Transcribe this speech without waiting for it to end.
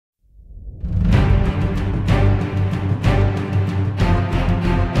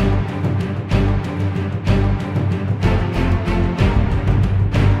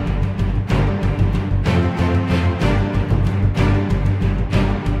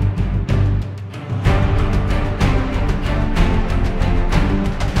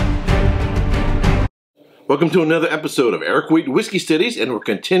Welcome to another episode of Eric Wheat Whiskey Studies, and we're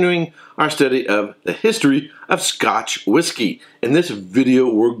continuing our study of the history of Scotch whiskey. In this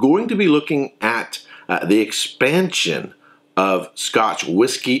video, we're going to be looking at the expansion of Scotch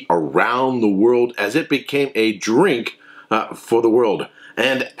whiskey around the world as it became a drink for the world.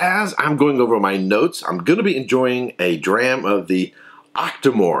 And as I'm going over my notes, I'm going to be enjoying a dram of the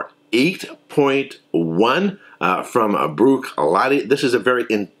Octomore 8.1 from Bruch Ladi. This is a very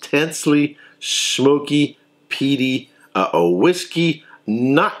intensely smoky, peaty whiskey,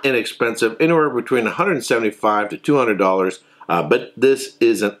 not inexpensive, anywhere between $175 to $200, but this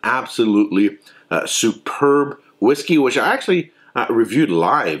is an absolutely superb whiskey, which I actually reviewed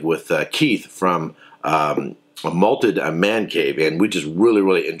live with Keith from a Malted Man Cave, and we just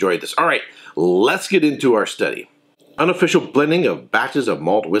really enjoyed this. All right, let's get into our study. Unofficial blending of batches of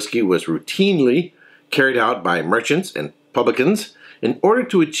malt whiskey was routinely carried out by merchants and publicans in order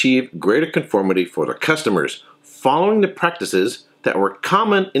to achieve greater conformity for their customers, following the practices that were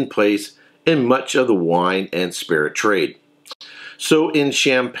common in place in much of the wine and spirit trade. So in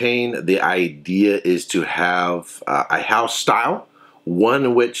Champagne, the idea is to have a house style, one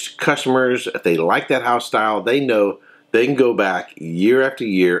in which customers, if they like that house style, they know they can go back year after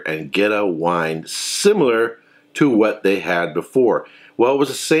year and get a wine similar to what they had before. Well, it was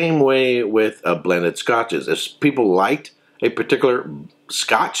the same way with blended scotches. If people liked a particular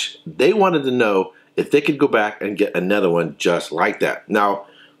scotch, they wanted to know if they could go back and get another one just like that. Now,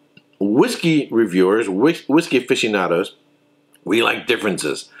 whiskey reviewers, whiskey aficionados, we like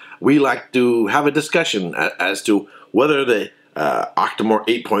differences. We like to have a discussion as to whether the Octomore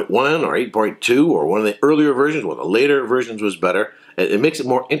 8.1 or 8.2 or one of the earlier versions or the later versions was better. It makes it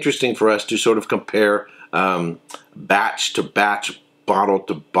more interesting for us to sort of compare batch to batch, bottle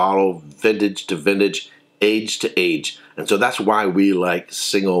to bottle, vintage to vintage, age to age. And so that's why we like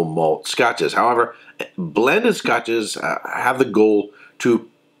single malt scotches. However, blended scotches have the goal to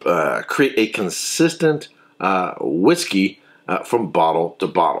create a consistent whiskey from bottle to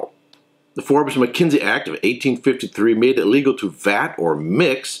bottle. The Forbes-McKenzie Act of 1853 made it legal to vat or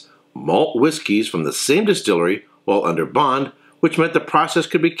mix malt whiskeys from the same distillery while under bond, which meant the process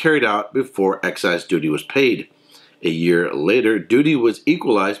could be carried out before excise duty was paid. A year later, duty was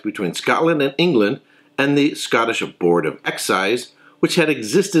equalized between Scotland and England, and the Scottish Board of Excise, which had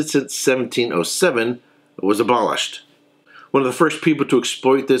existed since 1707, was abolished. One of the first people to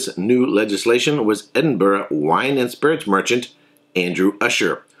exploit this new legislation was Edinburgh wine and spirits merchant Andrew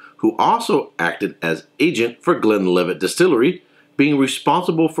Usher, who also acted as agent for Glenlivet Distillery, being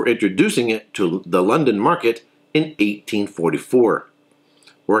responsible for introducing it to the London market in 1844.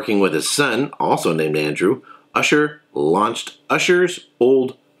 Working with his son, also named Andrew, Usher launched Usher's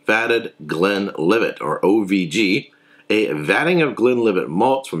Old Vatted Glenlivet, or OVG, a vatting of Glenlivet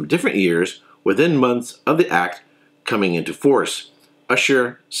malts from different years within months of the act coming into force.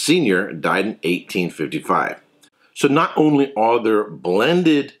 Usher Sr. died in 1855. So not only are there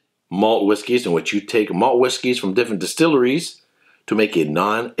blended malt whiskeys in which you take malt whiskeys from different distilleries to make a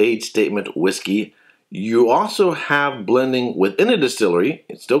non-age statement whiskey, you also have blending within a distillery,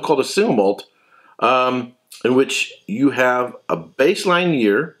 it's still called a single malt, in which you have a baseline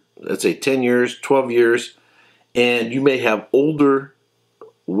year, let's say 10 years, 12 years, and you may have older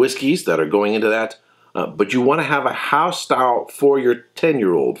whiskeys that are going into that, but you want to have a house style for your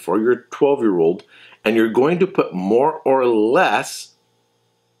 10-year-old, for your 12-year-old, and you're going to put more or less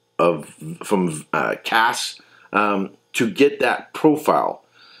from casks to get that profile,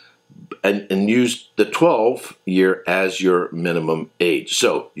 and use the 12 year as your minimum age.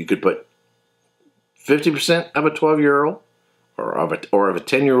 So you could put 50% of a 12-year-old or of a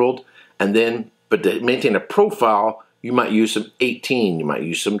 10-year-old, and then, but to maintain a profile, you might use some 18, you might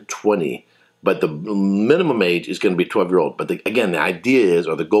use some 20, but the minimum age is going to be 12-year-old. But again, the idea is,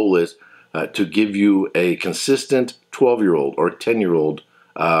 or the goal is, to give you a consistent 12-year-old or 10-year-old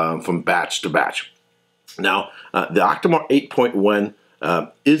from batch to batch. Now, the Octomore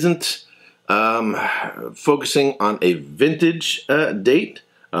 8.1 isn't focusing on a vintage date,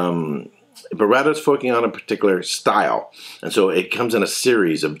 but rather it's focusing on a particular style. And so it comes in a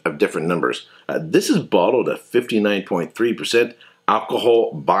series of different numbers. This is bottled at 59.3%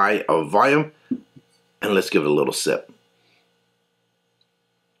 alcohol by volume. And let's give it a little sip.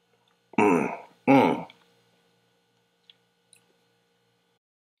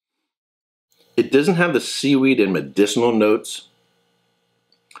 It doesn't have the seaweed and medicinal notes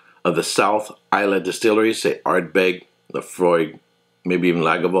of the South Isla distilleries, say Ardbeg, Lefroy, maybe even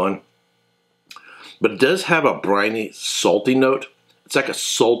Lagavulin. But it does have a briny, salty note. It's like a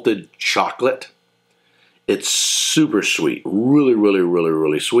salted chocolate. It's super sweet,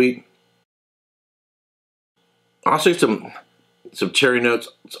 really sweet. Also some cherry notes,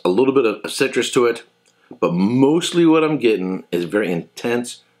 a little bit of citrus to it, but mostly what I'm getting is very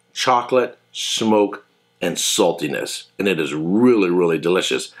intense chocolate, smoke, and saltiness. And it is really, really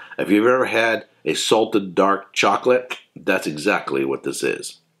delicious. If you've ever had a salted dark chocolate, that's exactly what this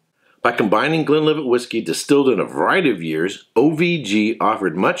is. By combining Glenlivet whiskey distilled in a variety of years, OVG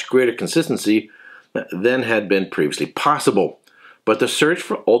offered much greater consistency than had been previously possible. But the search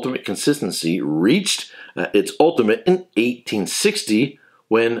for ultimate consistency reached its ultimate in 1860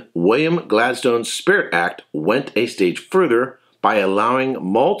 when William Gladstone's Spirit Act went a stage further by allowing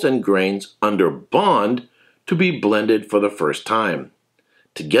malts and grains under bond to be blended for the first time.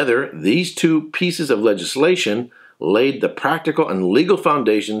 Together, these two pieces of legislation laid the practical and legal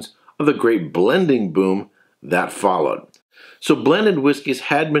foundations of the great blending boom that followed. So blended whiskeys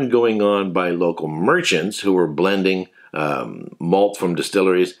had been going on by local merchants who were blending malt from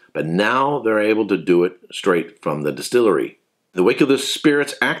distilleries, but now they're able to do it straight from the distillery. In the wake of the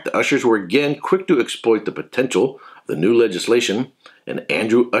Spirits Act, the Ushers were again quick to exploit the potential of the new legislation, and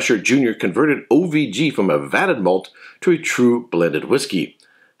Andrew Usher Jr. converted OVG from a vatted malt to a true blended whiskey,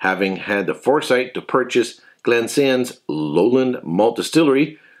 having had the foresight to purchase Glencairn's Lowland Malt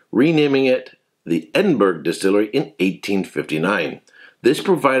Distillery, renaming it the Edinburgh Distillery in 1859. This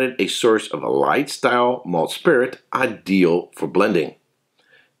provided a source of a light-style malt spirit ideal for blending.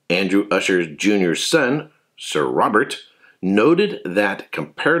 Andrew Usher Jr.'s son, Sir Robert, noted that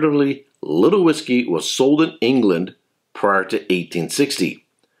comparatively little whiskey was sold in England prior to 1860.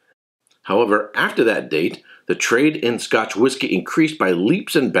 However, after that date, the trade in Scotch whisky increased by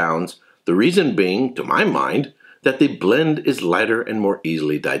leaps and bounds, the reason being, to my mind, that the blend is lighter and more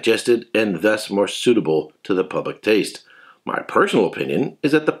easily digested and thus more suitable to the public taste. My personal opinion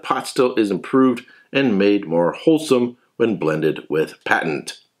is that the pot still is improved and made more wholesome when blended with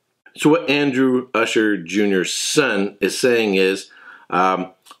patent. So what Andrew Usher Jr.'s son is saying is,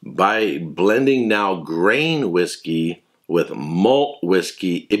 by blending now grain whiskey with malt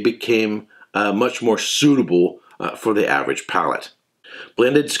whiskey, it became much more suitable for the average palate.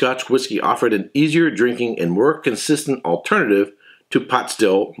 Blended Scotch whisky offered an easier drinking and more consistent alternative to pot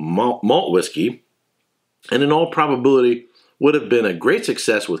still malt whiskey, and in all probability would have been a great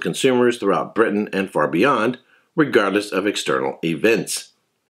success with consumers throughout Britain and far beyond, regardless of external events.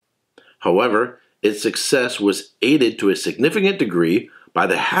 However, its success was aided to a significant degree by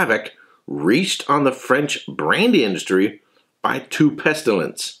the havoc wreaked on the French brandy industry by two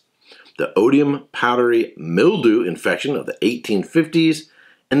pestilence: the odium powdery mildew infection of the 1850s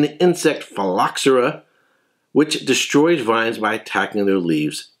and the insect phylloxera, which destroys vines by attacking their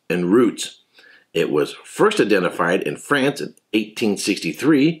leaves and roots. It was first identified in France in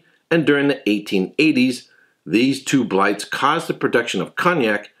 1863, and during the 1880s, these two blights caused the production of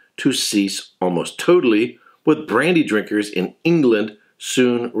cognac to cease almost totally, with brandy drinkers in England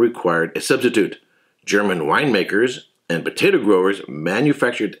soon required a substitute. German winemakers and potato growers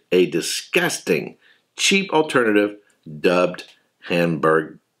manufactured a disgusting, cheap alternative dubbed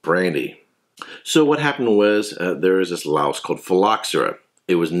Hamburg brandy. So what happened was there is this louse called phylloxera.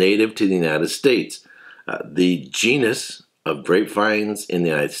 It was native to the United States. The genus of grapevines in the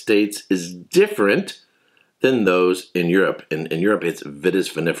United States is different than those in Europe. In Europe, it's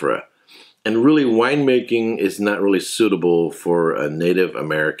Vitis vinifera. And really, winemaking is not really suitable for a Native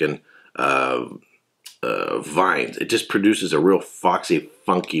American vines. It just produces a real foxy,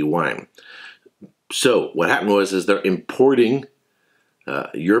 funky wine. So what happened was they're importing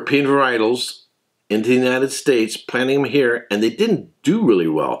European varietals into the United States, planting them here, and they didn't do really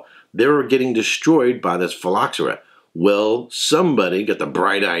well. They were getting destroyed by this phylloxera. Well, somebody got the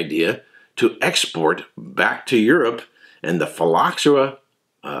bright idea to export back to Europe, and the phylloxera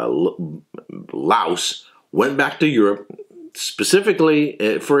louse went back to Europe, specifically,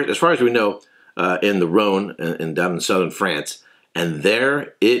 as far as we know, in the Rhone and down in southern France, and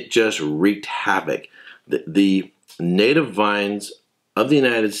there it just wreaked havoc. The native vines of the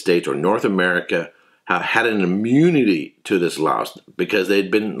United States or North America had an immunity to this louse because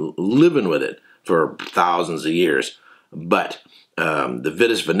they'd been living with it for thousands of years. But the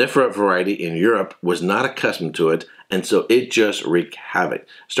Vitis vinifera variety in Europe was not accustomed to it, and so it just wreaked havoc.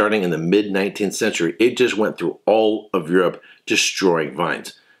 Starting in the mid-19th century, it just went through all of Europe, destroying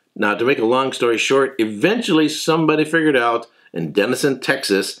vines. Now, to make a long story short, eventually somebody figured out in Denison,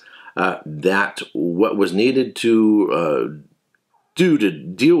 Texas, that what was needed to do to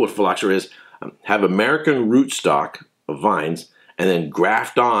deal with phylloxera is have American rootstock of vines and then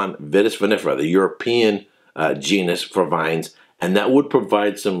graft on Vitis vinifera, the European genus for vines, and that would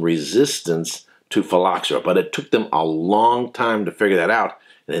provide some resistance to phylloxera. But it took them a long time to figure that out.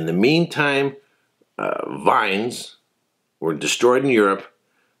 And in the meantime, vines were destroyed in Europe.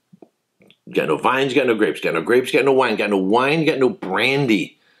 You got no vines, you got no grapes. You got no grapes, you got no wine. You got no wine, you got no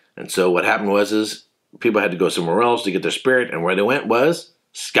brandy. And so what happened was people had to go somewhere else to get their spirit, and where they went was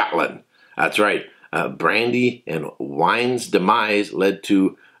Scotland. That's right. Brandy and wine's demise led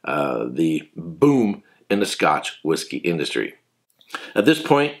to the boom in the Scotch whisky industry. At this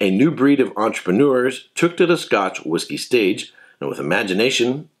point, a new breed of entrepreneurs took to the Scotch whisky stage, and with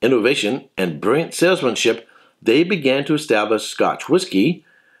imagination, innovation, and brilliant salesmanship, they began to establish Scotch whisky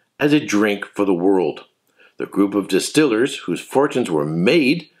as a drink for the world. The group of distillers whose fortunes were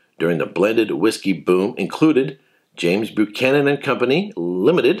made during the blended whiskey boom included James Buchanan and Company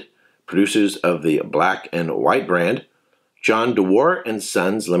Limited, producers of the Black and White brand, John DeWar and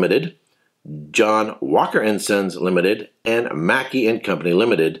Sons Limited, John Walker and Sons Limited, and Mackey and Company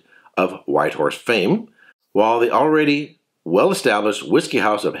Limited of Whitehorse fame, while the already well-established whiskey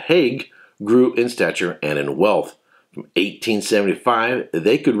house of Haig grew in stature and in wealth. From 1875,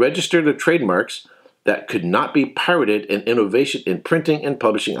 they could register their trademarks that could not be pirated, and innovation in printing and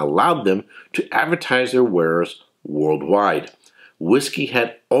publishing allowed them to advertise their wares worldwide. Whiskey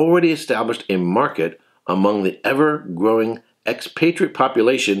had already established a market among the ever-growing expatriate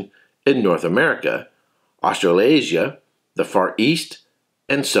population in North America, Australasia, the Far East,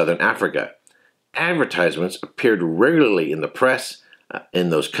 and Southern Africa. Advertisements appeared regularly in the press in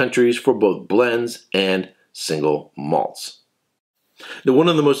those countries for both blends and single malts. Now, one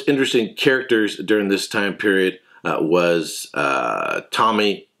of the most interesting characters during this time period was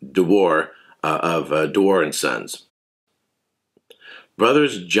Tommy DeWar of DeWar and Sons.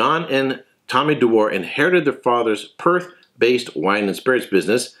 Brothers John and Tommy DeWar inherited their father's Perth-based wine and spirits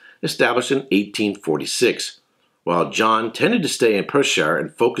business established in 1846. While John tended to stay in Perthshire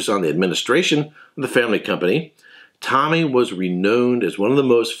and focus on the administration of the family company, Tommy was renowned as one of the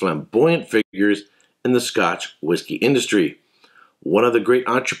most flamboyant figures in the Scotch whisky industry. One of the great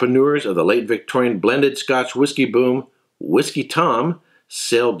entrepreneurs of the late Victorian blended Scotch whisky boom, Whiskey Tom,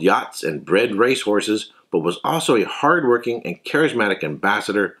 sailed yachts and bred racehorses, but was also a hard-working and charismatic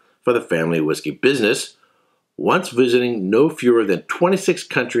ambassador for the family whiskey business, once visiting no fewer than 26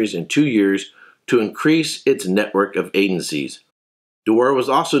 countries in 2 years to increase its network of agencies. DeWar was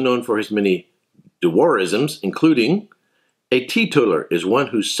also known for his many DeWarisms, including, "A teetotaler is one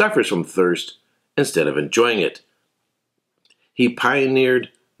who suffers from thirst instead of enjoying it." He pioneered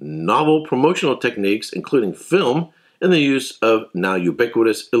novel promotional techniques, including film and the use of now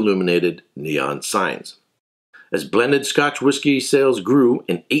ubiquitous illuminated neon signs. As blended Scotch whisky sales grew,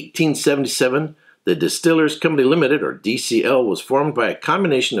 in 1877, the Distillers Company Limited, or DCL, was formed by a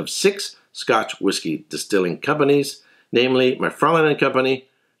combination of 6 Scotch whisky distilling companies, namely Macfarlane and Company,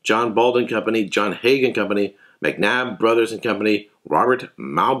 John Baldwin Company, John Haig and Company, McNabb Brothers and Company, Robert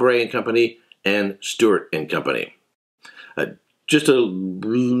Mowbray and Company, and Stewart and Company. Just a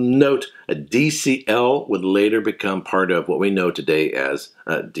note, a DCL would later become part of what we know today as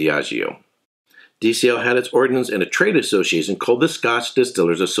Diageo. DCL had its origins in a trade association called the Scotch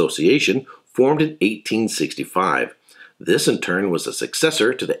Distillers Association, formed in 1865. This, in turn, was a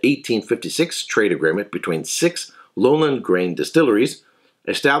successor to the 1856 trade agreement between 6 lowland grain distilleries,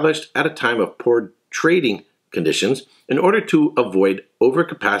 established at a time of poor trading conditions in order to avoid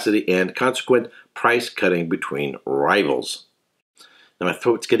overcapacity and consequent price cutting between rivals. Now my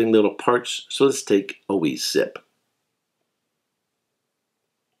throat's getting a little parched, so let's take a wee sip.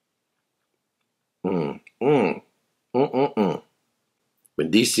 When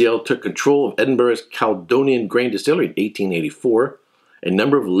DCL took control of Edinburgh's Caledonian Grain Distillery in 1884, a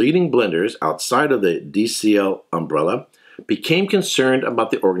number of leading blenders outside of the DCL umbrella became concerned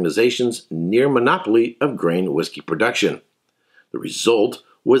about the organization's near monopoly of grain whiskey production. The result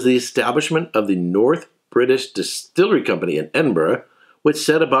was the establishment of the North British Distillery Company in Edinburgh, which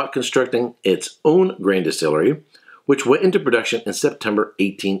set about constructing its own grain distillery, which went into production in September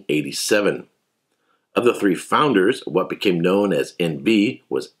 1887. Of the 3 founders, what became known as NB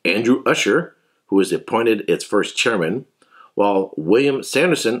was Andrew Usher, who was appointed its first chairman, while William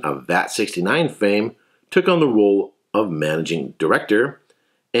Sanderson of VAT 69 fame took on the role of managing director,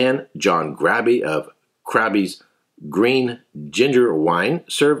 and John Grabby of Crabby's Green Ginger Wine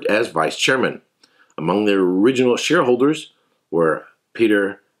served as vice chairman. Among their original shareholders were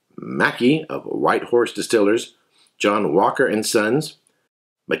Peter Mackey of Whitehorse Distillers, John Walker and Sons,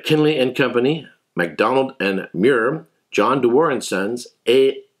 McKinley and Company, MacDonald and Muir, John DeWar and Sons,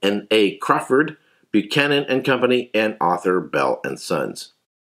 A. Crawford, Buchanan and Company, and Arthur Bell and Sons.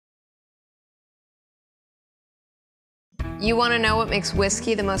 You want to know what makes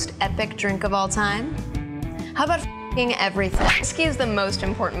whiskey the most epic drink of all time? How about f***ing everything? Whiskey is the most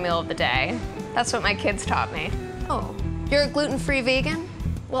important meal of the day. That's what my kids taught me. Oh, you're a gluten-free vegan?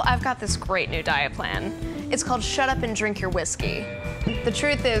 Well, I've got this great new diet plan. It's called Shut Up and Drink Your Whiskey. The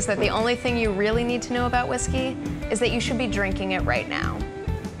truth is that the only thing you really need to know about whiskey is that you should be drinking it right now.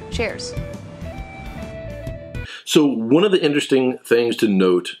 Cheers. So one of the interesting things to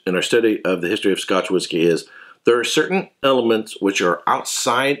note in our study of the history of Scotch whiskey is there are certain elements which are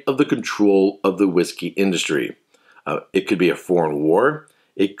outside of the control of the whiskey industry. It could be a foreign war.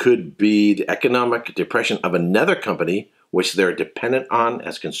 It could be the economic depression of another company which they're dependent on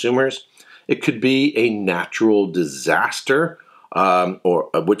as consumers. It could be a natural disaster or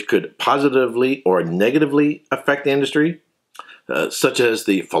which could positively or negatively affect the industry, such as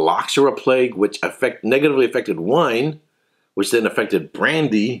the phylloxera plague, which negatively affected wine, which then affected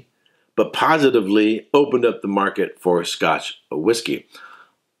brandy, but positively opened up the market for Scotch whiskey.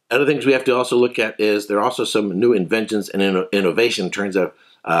 Other things we have to also look at is there are also some new inventions and innovation in terms of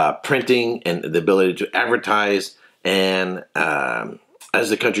printing and the ability to advertise, and as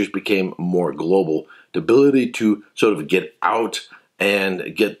the countries became more global, the ability to sort of get out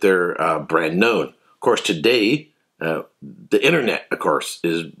and get their brand known. Of course, today, the internet, of course,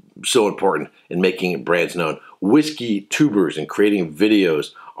 is so important in making brands known. Whiskey tubers and creating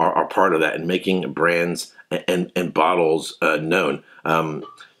videos are part of that, and making brands and bottles known.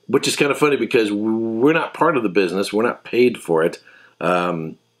 Which is kind of funny because we're not part of the business. We're not paid for it.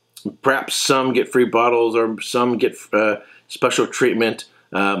 Perhaps some get free bottles or some get special treatment,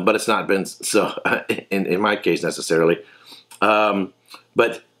 but it's not been so in my case necessarily.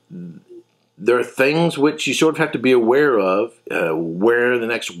 But there are things which you sort of have to be aware of, where the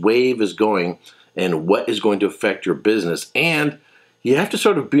next wave is going and what is going to affect your business. And you have to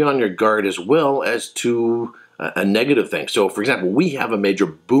sort of be on your guard as well as to a negative thing. So, for example, we have a major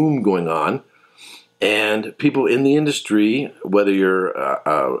boom going on, and people in the industry, whether you're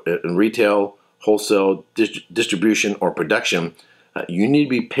in retail, wholesale, distribution, or production, you need to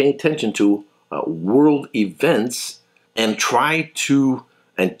be paying attention to world events and try to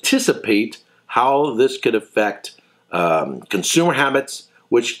anticipate how this could affect consumer habits,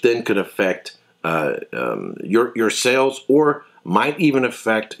 which then could affect your sales, or might even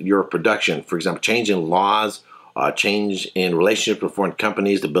affect your production. For example, change in laws, change in relationships with foreign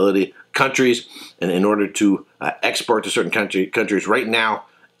companies, the ability countries, and in order to export to certain countries. Right now,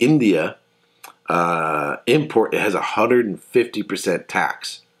 India import has 150%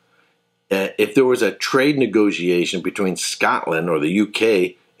 tax. If there was a trade negotiation between Scotland or the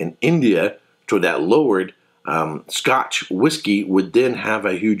UK and India to that lowered, Scotch whiskey would then have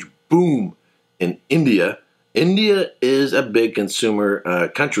a huge boom in India. India is a big consumer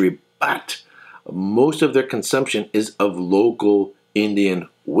country, but most of their consumption is of local Indian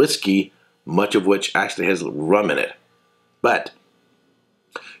whiskey, much of which actually has rum in it. But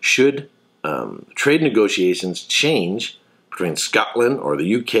should trade negotiations change between Scotland or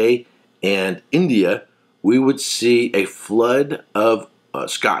the UK and India, we would see a flood of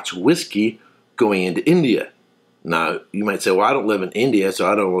Scotch whiskey going into India. Now, you might say, well, I don't live in India, so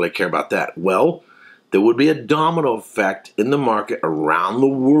I don't really care about that. Well, there would be a domino effect in the market around the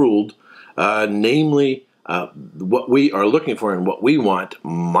world, namely what we are looking for and what we want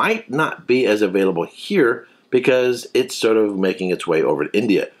might not be as available here because it's sort of making its way over to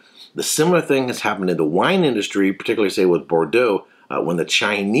India. The similar thing has happened in the wine industry, particularly, say, with Bordeaux. When the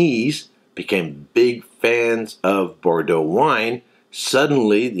Chinese became big fans of Bordeaux wine,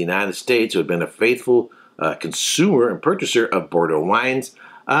 suddenly the United States, who had been a faithful consumer and purchaser of Bordeaux wines,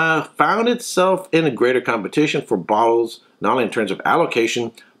 found itself in a greater competition for bottles, not only in terms of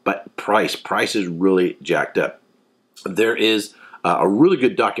allocation, but price. Price is really jacked up. There is a really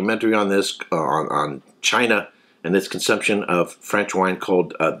good documentary on this, on China and its consumption of French wine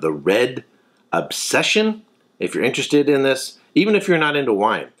called The Red Obsession. If you're interested in this, even if you're not into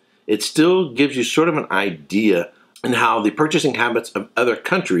wine, it still gives you sort of an idea in how the purchasing habits of other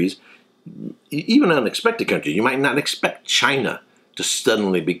countries, even unexpected countries, you might not expect China to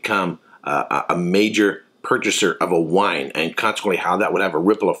suddenly become a major purchaser of a wine, and consequently how that would have a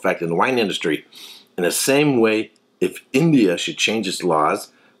ripple effect in the wine industry. In the same way, if India should change its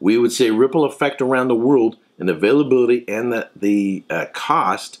laws, we would see a ripple effect around the world in the availability and the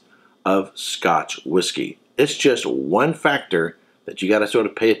cost of Scotch whiskey. It's just one factor that you got to sort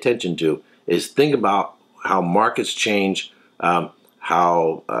of pay attention to, is think about how markets change,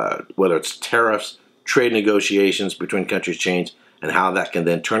 how whether it's tariffs, trade negotiations between countries change, and how that can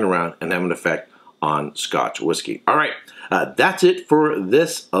then turn around and have an effect on Scotch whiskey. All right, that's it for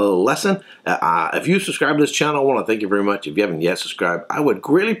this lesson. If you subscribe to this channel, I want to thank you very much. If you haven't yet subscribed, I would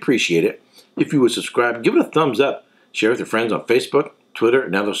greatly appreciate it if you would subscribe. Give it a thumbs up. Share with your friends on Facebook. Twitter,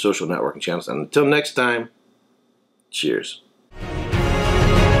 and other social networking channels. And until next time, cheers.